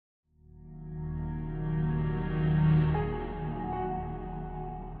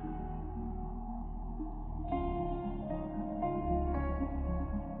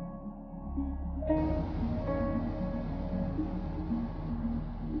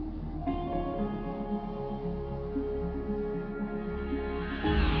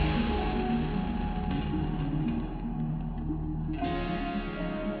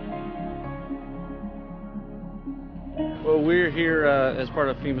we're here as part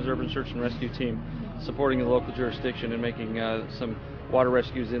of FEMA's Urban Search and Rescue Team, supporting the local jurisdiction and making some water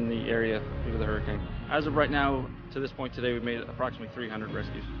rescues in the area due to the hurricane. As of right now, to this point today, we've made approximately 300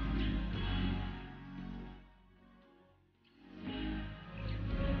 rescues.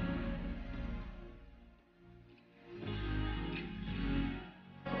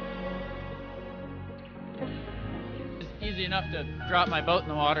 It's easy enough to drop my boat in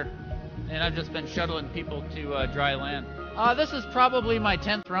the water, and I've just been shuttling people to dry land. This is probably my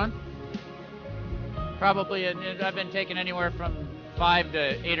 10th run. Probably, I've been taking anywhere from 5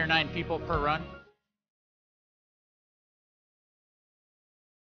 to 8 or 9 people per run.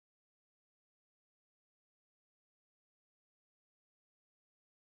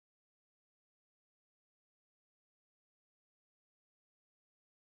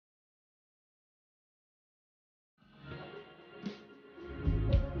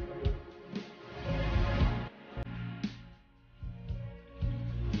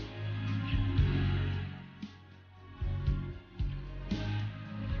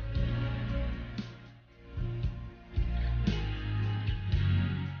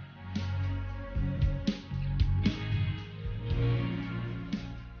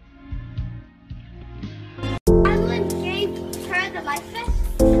 The life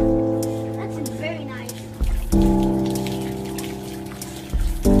vest? That's very nice.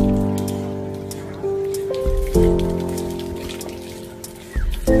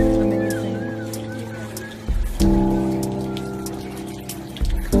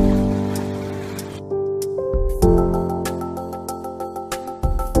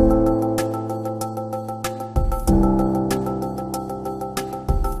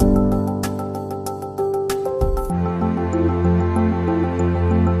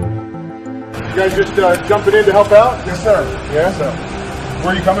 You guys just jumping in to help out? Yes, sir. Yeah? So,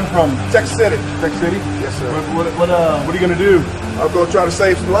 where are you coming from? Texas City. Texas City? Yes, sir. What are you going to do? I'm going to try to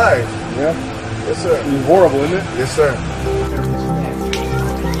save some lives. Yeah? Yes, sir. It's horrible, isn't it? Yes, sir.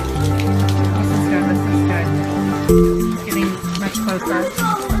 This is good. Getting much closer.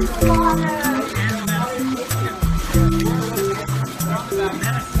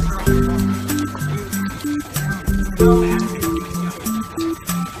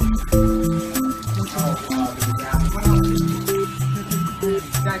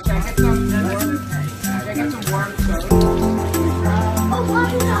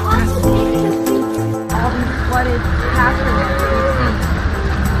 Flooded pasture that we've seen.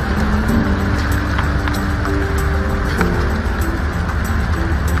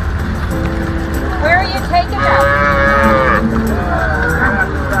 Where are you taking them?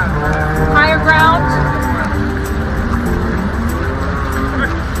 Higher ground?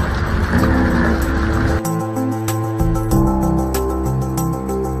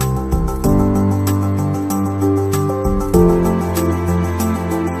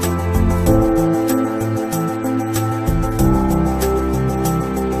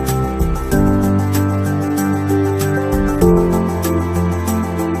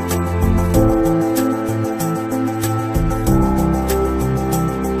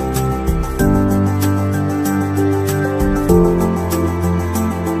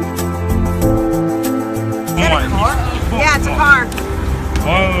 Yeah, it's a car.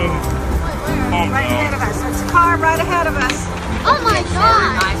 Right ahead of us. It's a car right ahead of us. Oh my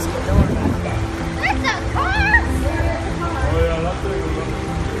god! That's a car!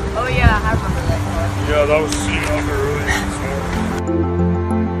 Oh yeah, I remember that car. Yeah, that was seen under earlier.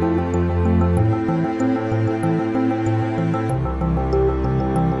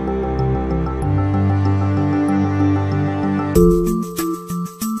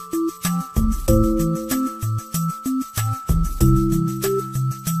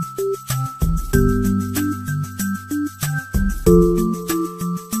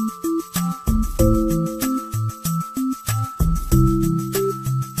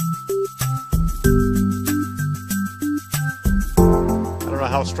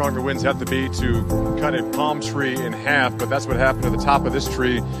 How strong the winds have to be to cut a palm tree in half, but that's what happened to the top of this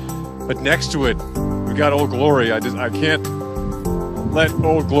tree. But next to it, we got Old Glory. I can't let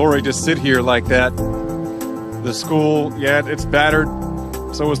Old Glory just sit here like that. The school, yeah, it's battered.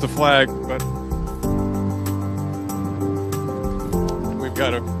 So is the flag, but we've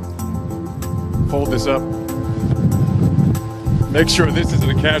got to fold this up. Make sure this isn't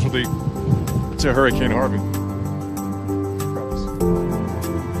a casualty to Hurricane Harvey.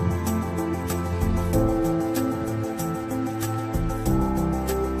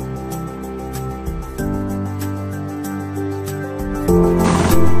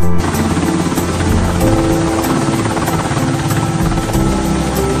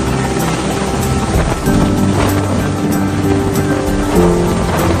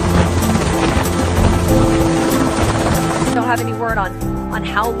 learn on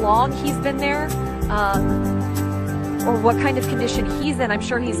how long he's been there, or what kind of condition he's in. I'm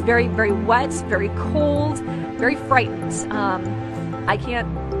sure he's very, very wet, very cold, very frightened.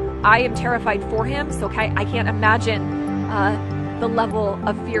 I am terrified for him, so I can't imagine the level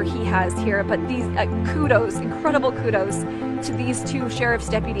of fear he has here. But these kudos, incredible kudos to these two sheriff's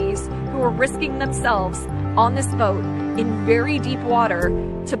deputies who are risking themselves on this boat in very deep water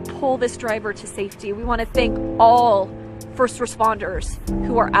to pull this driver to safety. We want to thank all first responders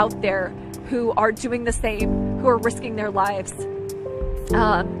who are out there, who are doing the same, who are risking their lives.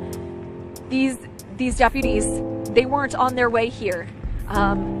 These deputies, they weren't on their way here.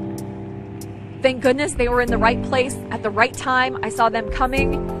 Thank goodness they were in the right place at the right time. I saw them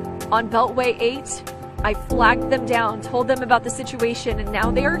coming on Beltway 8. I flagged them down, told them about the situation, and now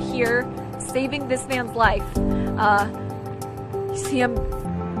they are here saving this man's life. You see him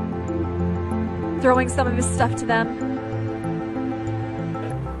throwing some of his stuff to them.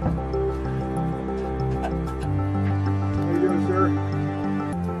 How you doing, sir?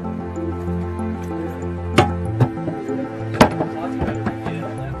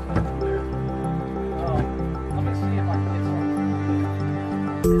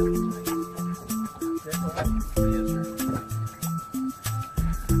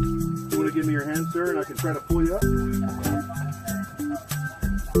 Give me your hand, sir, and I can try to pull you up.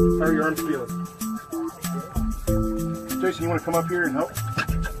 How are your arms feeling? Jason, you want to come up here and help?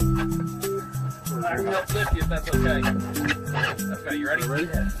 I can help lift you if that's okay. Okay, you ready? Ready?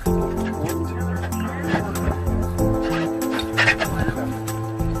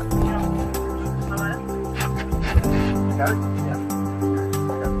 Got it?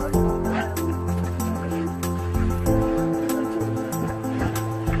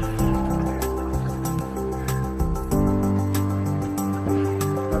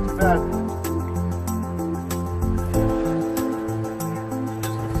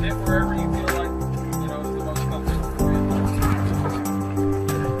 Sit wherever you feel like, you know, is the most comfortable for you.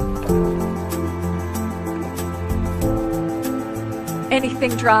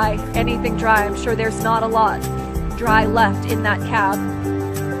 Anything dry, anything dry. I'm sure there's not a lot dry left in that cab.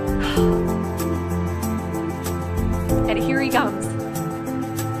 And here he comes.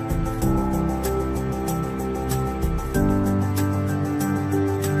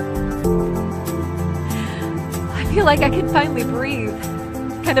 I feel like I can finally breathe.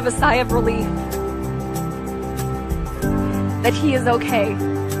 Kind of a sigh of relief that he is okay.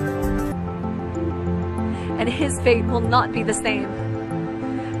 And his fate will not be the same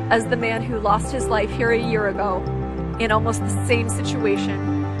as the man who lost his life here a year ago in almost the same situation.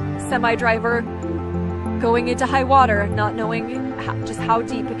 Semi-driver going into high water, not knowing just how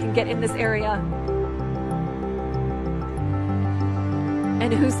deep it can get in this area.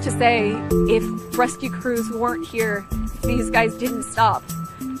 And who's to say if rescue crews weren't here, if these guys didn't stop,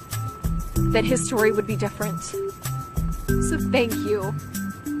 that his story would be different. So thank you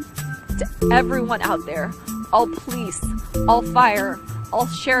to everyone out there, all police, all fire, all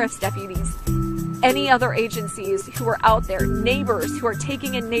sheriff's deputies, any other agencies who are out there, neighbors who are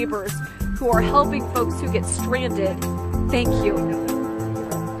taking in neighbors, who are helping folks who get stranded. Thank you.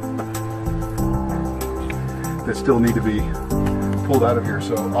 That still need to be pulled out of here.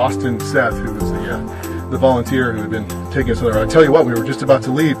 So Austin Seth, who was the volunteer who had been taking us on the road. I tell you what, we were just about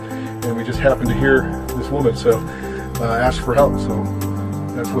to leave, and we just happened to hear this woman, so asked for help. So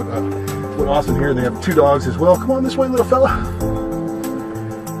that's what Austin here. They have 2 dogs as well. Come on this way, little fella.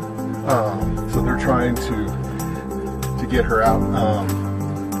 So they're trying to get her out.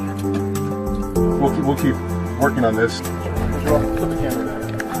 We'll keep working on this. Put the camera down.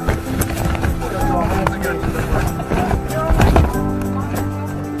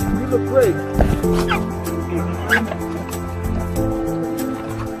 You look great.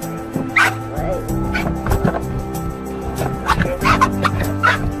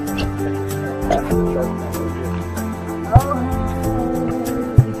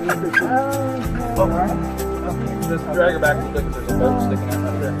 Just drag her back a little bit because there's a boat sticking out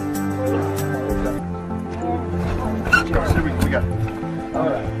right there. We got it. All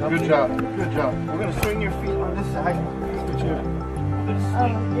right. Good job. Good job. We're going to swing your feet on this side. Good job.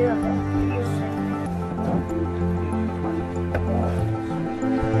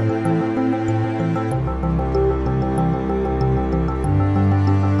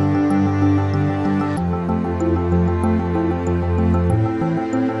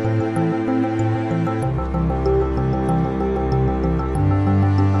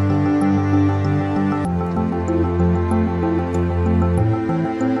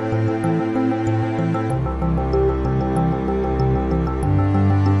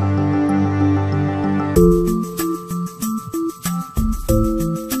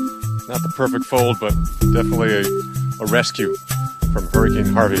 perfect fold, but definitely a rescue from Hurricane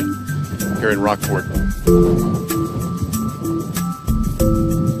Harvey here in Rockport.